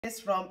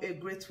from a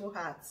grateful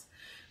heart.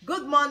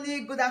 Good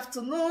morning, good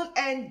afternoon,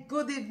 and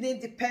good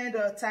evening,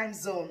 depending on your time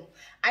zone.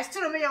 I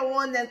still remain your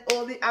one and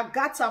only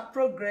AGATHA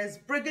Progress,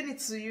 bringing it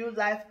to you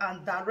live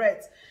and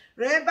direct.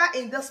 Remember,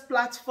 in this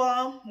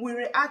platform, we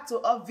react to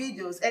our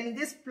videos, and in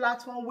this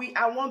platform, we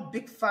are one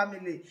big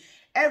family.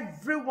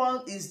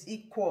 Everyone is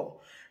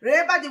equal.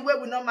 Remember the way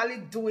we normally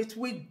do it,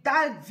 we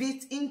dive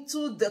it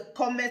into the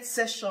comment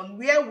section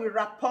where we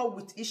rapport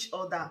with each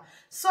other.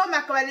 So,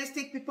 my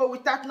realistic people,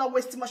 without not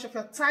wasting much of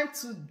your time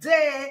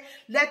today,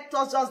 let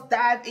us just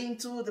dive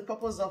into the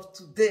purpose of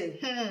today.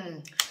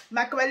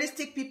 My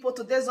realistic people,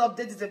 today's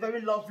update is a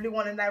very lovely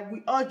one, and I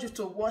will urge you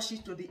to watch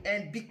it to the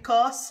end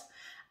because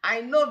I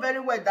know very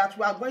well that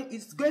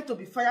it's going to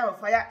be fire on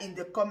fire in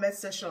the comment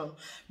section.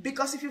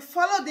 Because if you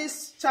follow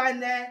this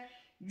channel,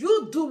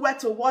 you do well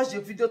to watch the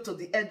video to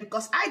the end,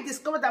 because I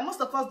discovered that most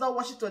of us don't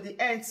watch it to the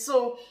end.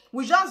 So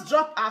we just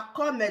drop our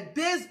comment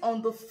based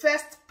on the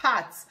first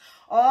part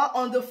or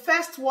on the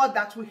first word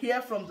that we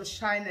hear from the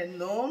channel.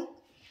 No,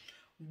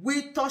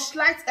 we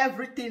touchlight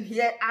everything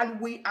here, and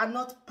we are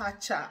not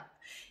partial.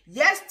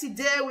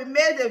 Yesterday we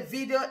made a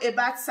video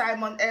about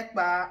Simon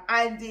Ekpa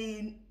and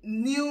the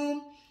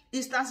new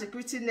Eastern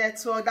Security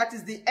Network, that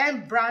is the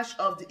M branch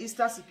of the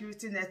Eastern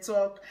Security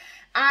Network,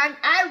 and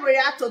I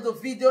react to the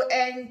video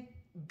and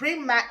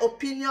bring my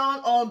opinion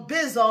on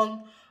based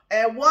on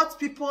what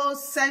people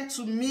sent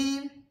to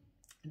me,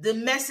 the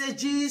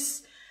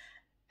messages,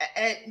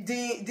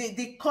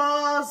 the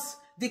cause,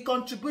 the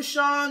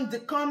contribution,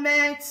 the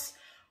comments,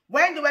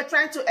 when they were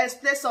trying to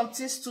explain some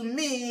things to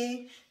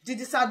me, the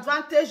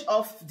disadvantage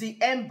of the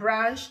M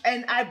branch,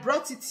 and I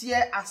brought it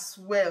here as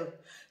well.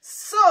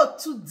 So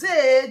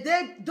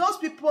today, those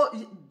people,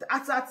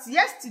 as at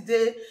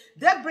yesterday,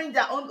 they bring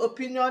their own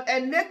opinion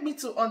and make me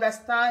to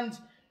understand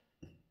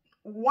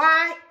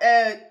why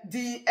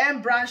the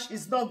M branch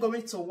is not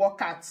going to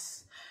work out.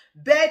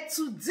 But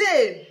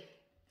today,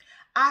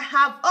 I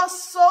have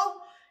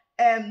also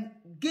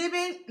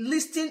given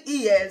listening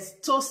ears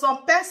to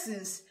some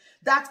persons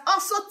that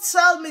also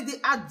tell me the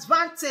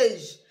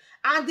advantage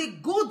and the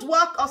good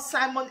work of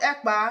Simon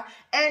Ekpa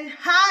and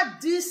how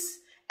this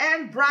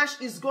M branch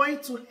is going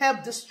to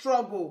help the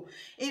struggle.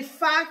 In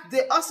fact,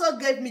 they also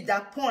gave me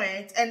that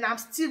point, and I'm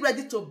still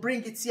ready to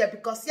bring it here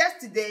because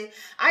yesterday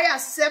I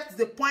accept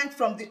the point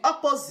from the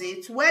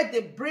opposite where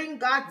they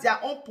bring out their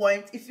own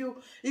point. If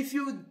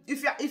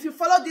you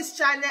follow this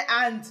channel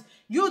and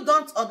you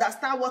don't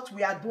understand what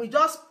we are doing,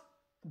 just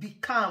be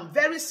calm.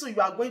 Very soon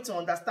you are going to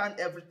understand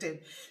everything.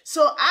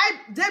 So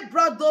they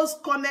brought those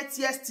comments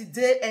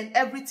yesterday and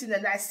everything,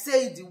 and I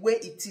say it the way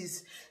it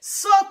is.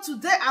 So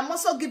today I'm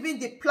also giving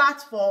the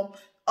platform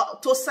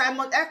to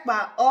Simon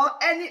Ekpa or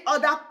any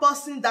other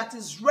person that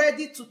is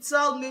ready to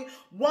tell me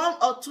one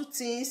or two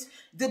things,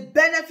 the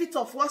benefit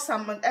of what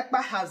Simon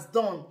Ekpa has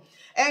done.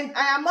 And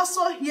I am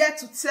also here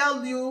to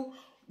tell you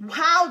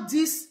how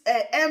this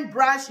M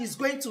branch is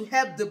going to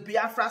help the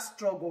Biafra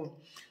struggle.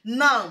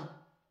 Now,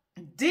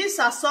 these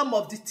are some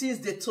of the things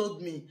they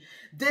told me.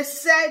 They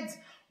said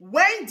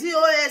when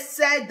DOS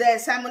said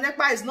that Simon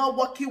Ekpa is not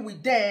working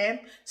with them,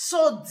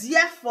 so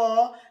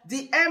therefore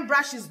the M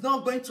branch is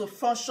not going to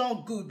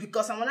function good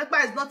because Simon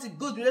Ekpa is not in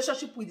good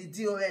relationship with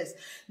the DOS.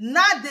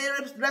 Now they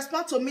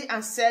respond to me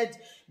and said,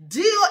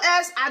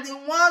 DOS are the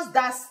ones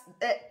that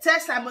tell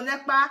Simon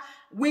Ekpa,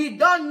 we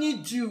don't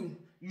need you.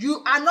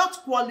 You are not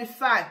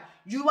qualified.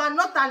 You are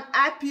not an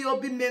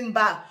IPOB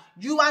member.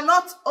 You are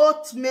not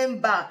oath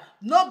member.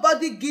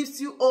 Nobody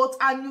gives you oath,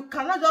 and you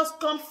cannot just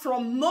come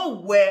from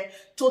nowhere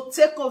to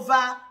take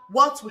over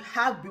what we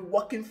have been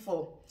working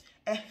for.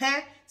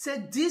 So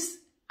these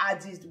are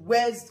the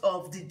words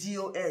of the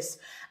DOS.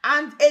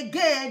 And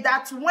again,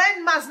 that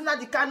when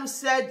Nnamdi Kanu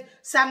said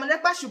Simon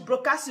Ekpa should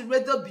broadcast in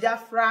Radio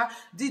Biafra,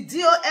 the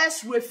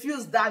DOS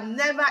refused that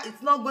never,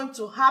 it's not going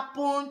to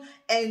happen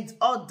and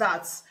all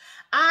that.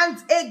 And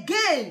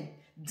again,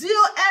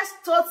 DOS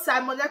told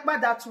Simon Ekpa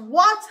that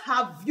what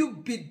have you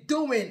been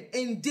doing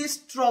in this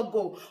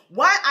struggle?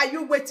 Why are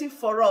you waiting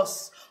for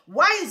us?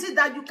 Why is it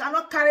that you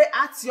cannot carry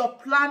out your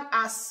plan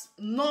as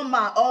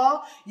normal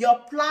or your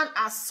plan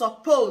as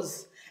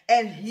supposed?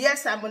 And here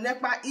Simon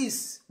Ekpa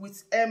is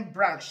with M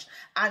branch,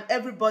 and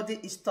everybody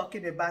is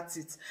talking about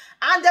it.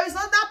 And there is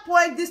another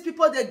point these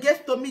people they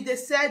gave to me. They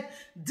said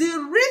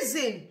the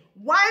reason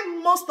why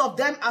most of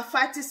them are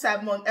fighting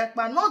Simon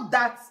Ekpa, not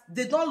that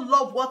they don't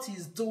love what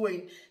he's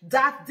doing,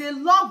 that they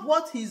love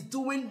what he's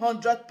doing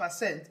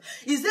 100%.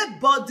 Is it?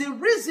 But the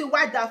reason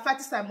why they are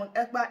fighting Simon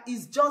Ekpa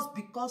is just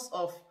because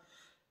of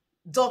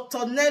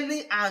Dr.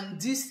 Nelly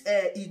and this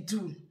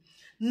Idu.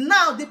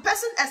 Now, the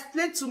person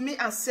explained to me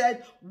and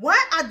said,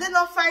 why are they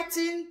not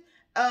fighting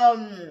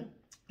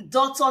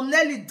Dr.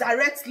 Nelly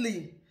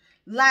directly?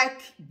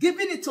 Like,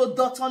 giving it to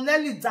Dr.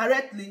 Nelly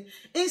directly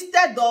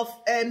instead of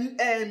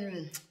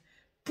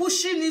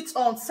pushing it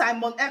on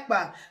Simon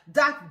Ekpa,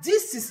 that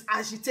this is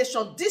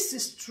agitation, this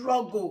is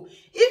struggle.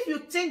 If you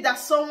think that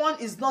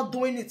someone is not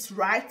doing it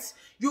right,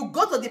 you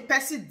go to the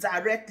person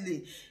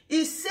directly.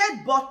 He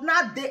said, but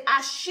now they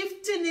are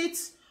shifting it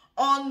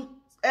on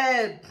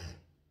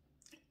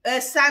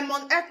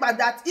Simon Ekpa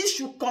that he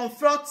should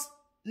confront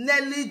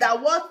Nelly,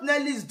 that what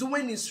Nelly is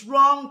doing is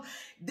wrong.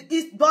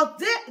 But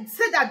they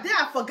say that they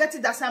are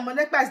forgetting that Simon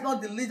Ekpa is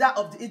not the leader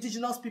of the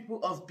indigenous people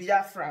of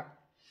Biafra.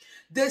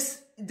 They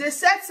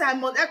said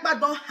Simon Ekpa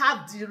don't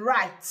have the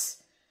right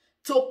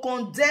to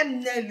condemn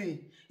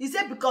Nelly. He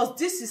said because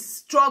this is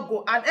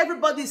struggle and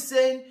everybody is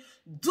saying,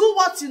 do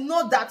what you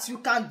know that you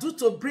can do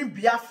to bring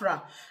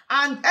Biafra.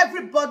 And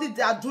everybody,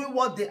 they are doing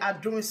what they are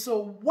doing.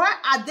 So why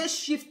are they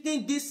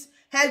shifting this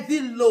heavy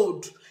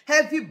load,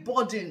 heavy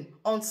burden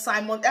on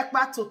Simon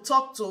Ekpa to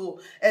talk to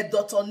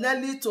Dr.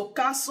 Nelly, to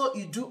cancel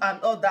Idu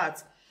and all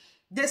that?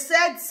 They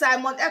said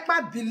Simon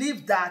Ekpa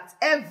believed that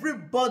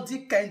everybody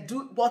can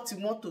do what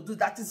he wants to do.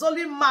 That is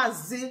only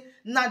Mazi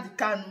Nnamdi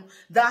Kanu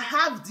that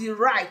have the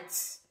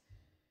right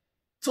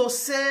to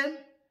say,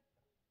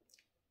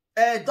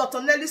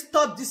 Dr. Nelly,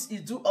 stop this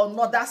Idu or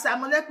not. That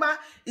Simon Ekpa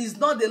is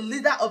not the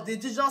leader of the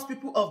indigenous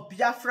people of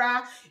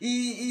Biafra.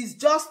 He is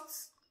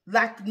just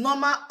like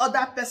normal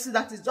other person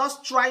that is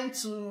just trying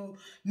to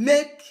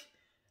make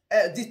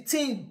the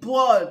thing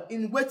boil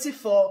in waiting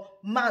for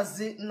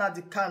Mazi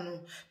Nnamdi Kanu.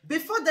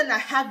 Before then, I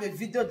have a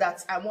video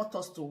that I want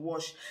us to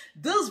watch.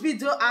 This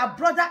video, our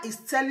brother is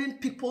telling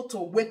people to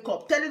wake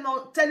up,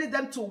 telling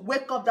them to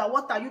wake up, that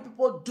what are you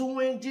people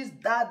doing, this,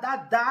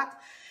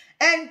 that.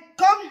 And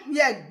come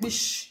here,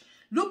 bish.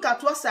 Look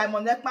at what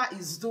Simon Ekpa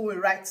is doing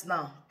right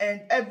now,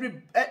 and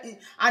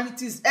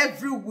it is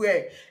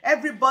everywhere.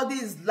 Everybody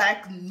is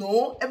like,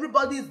 no.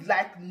 Everybody is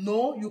like,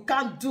 no, you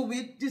can't do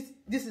it.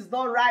 This is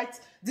not right.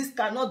 This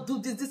cannot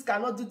do this. This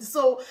cannot do this.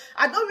 So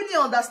I don't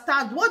really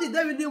understand. What did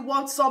they really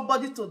want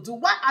somebody to do?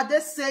 Why are they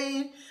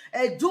saying,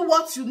 do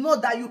what you know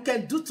that you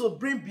can do to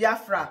bring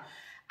Biafra?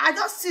 I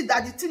just see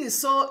that the thing is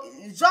so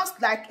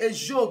just like a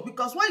joke,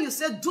 because when you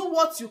say do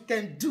what you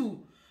can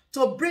do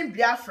to bring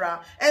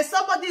Biafra, and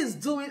somebody is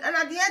doing, and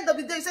at the end of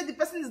the day, you say the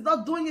person is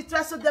not doing it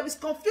right, so there is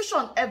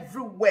confusion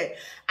everywhere.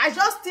 I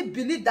just still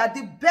believe that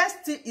the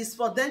best thing is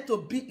for them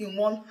to be in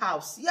one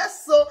house.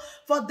 Yes, so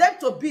for them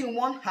to be in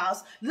one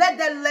house, let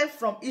them learn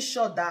from each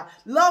other,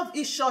 love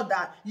each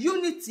other,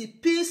 unity,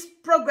 peace,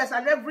 progress,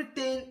 and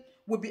everything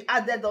will be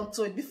added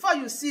onto it. Before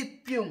you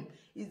see Pium,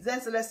 His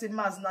Excellency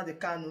Mazi Nnamdi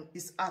Kanu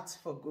is out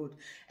for good.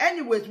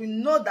 Anyways, we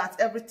know that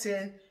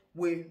everything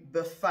will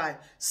be fine.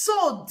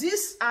 So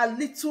these are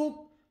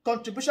little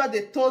contributions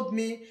they told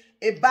me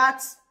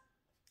about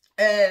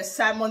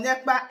Simon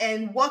Ekpa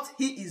and what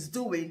he is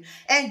doing,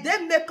 and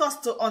they make us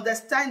to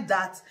understand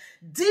that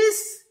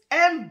this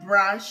M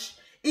branch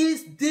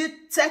is the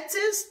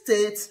 13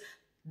 states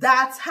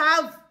that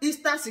have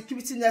Eastern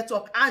Security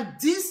Network, and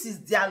this is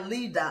their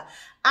leader,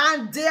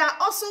 and they are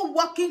also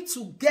working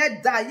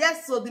together.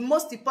 Yes, so the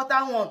most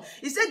important one,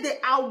 he said they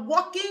are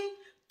working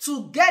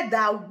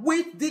together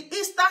with the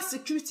Eastern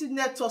Security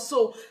Network.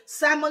 So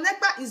Simon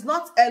Ekpa is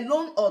not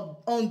alone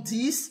on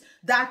this,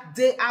 that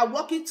they are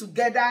working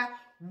together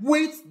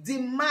with the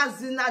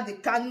Mazi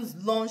Nnamdi Kanu's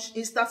launch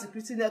Eastern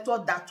Security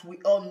Network that we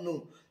all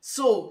know.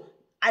 So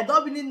I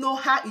don't really know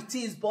how it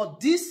is,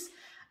 but this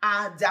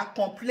are their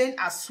complaint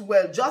as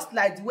well, just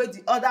like the way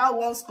the other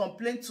ones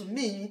complained to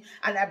me,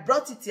 and I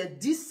brought it here.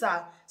 These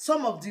are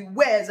some of the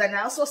words, and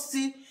I also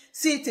see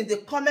it in the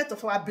comment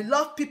of our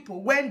beloved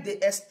people when they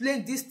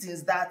explain these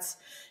things, that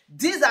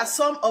these are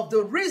some of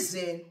the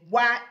reasons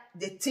why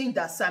they think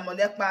that Simon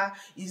Ekpa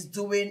is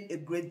doing a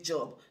great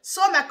job.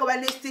 So my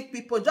Kabbalistic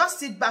people, just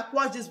sit back,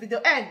 watch this video,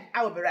 and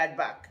I will be right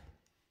back.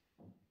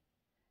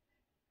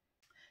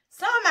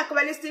 So my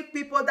Kabbalistic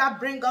people, that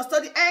bring us to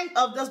the end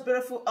of this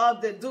beautiful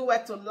update. Do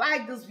well to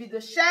like this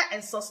video, share,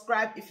 and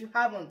subscribe if you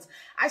haven't.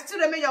 I still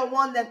remain your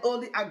one and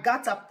only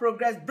AGATHA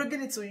Progress,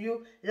 bringing it to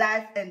you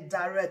live and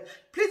direct.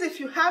 Please, if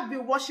you have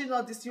been watching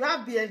all this, you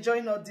have been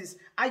enjoying all this,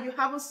 and you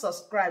haven't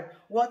subscribed,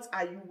 what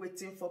are you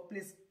waiting for?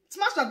 Please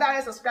smash on that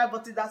red subscribe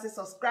button that says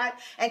subscribe,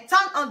 and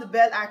turn on the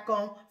bell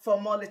icon for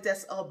more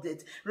latest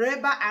updates.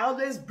 Remember, I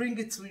always bring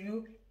it to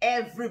you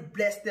every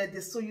blessed day,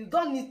 so you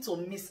don't need to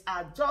miss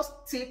out. Just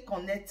stay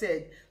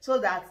connected so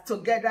that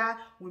together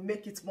we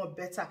make it more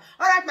better.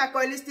 All right, my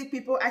Kabbalistic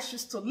people, I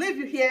choose to leave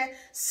you here.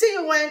 See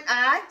you when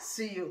I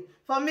see you.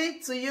 For me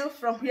to you,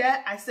 from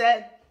here, I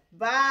said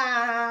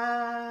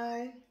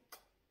bye.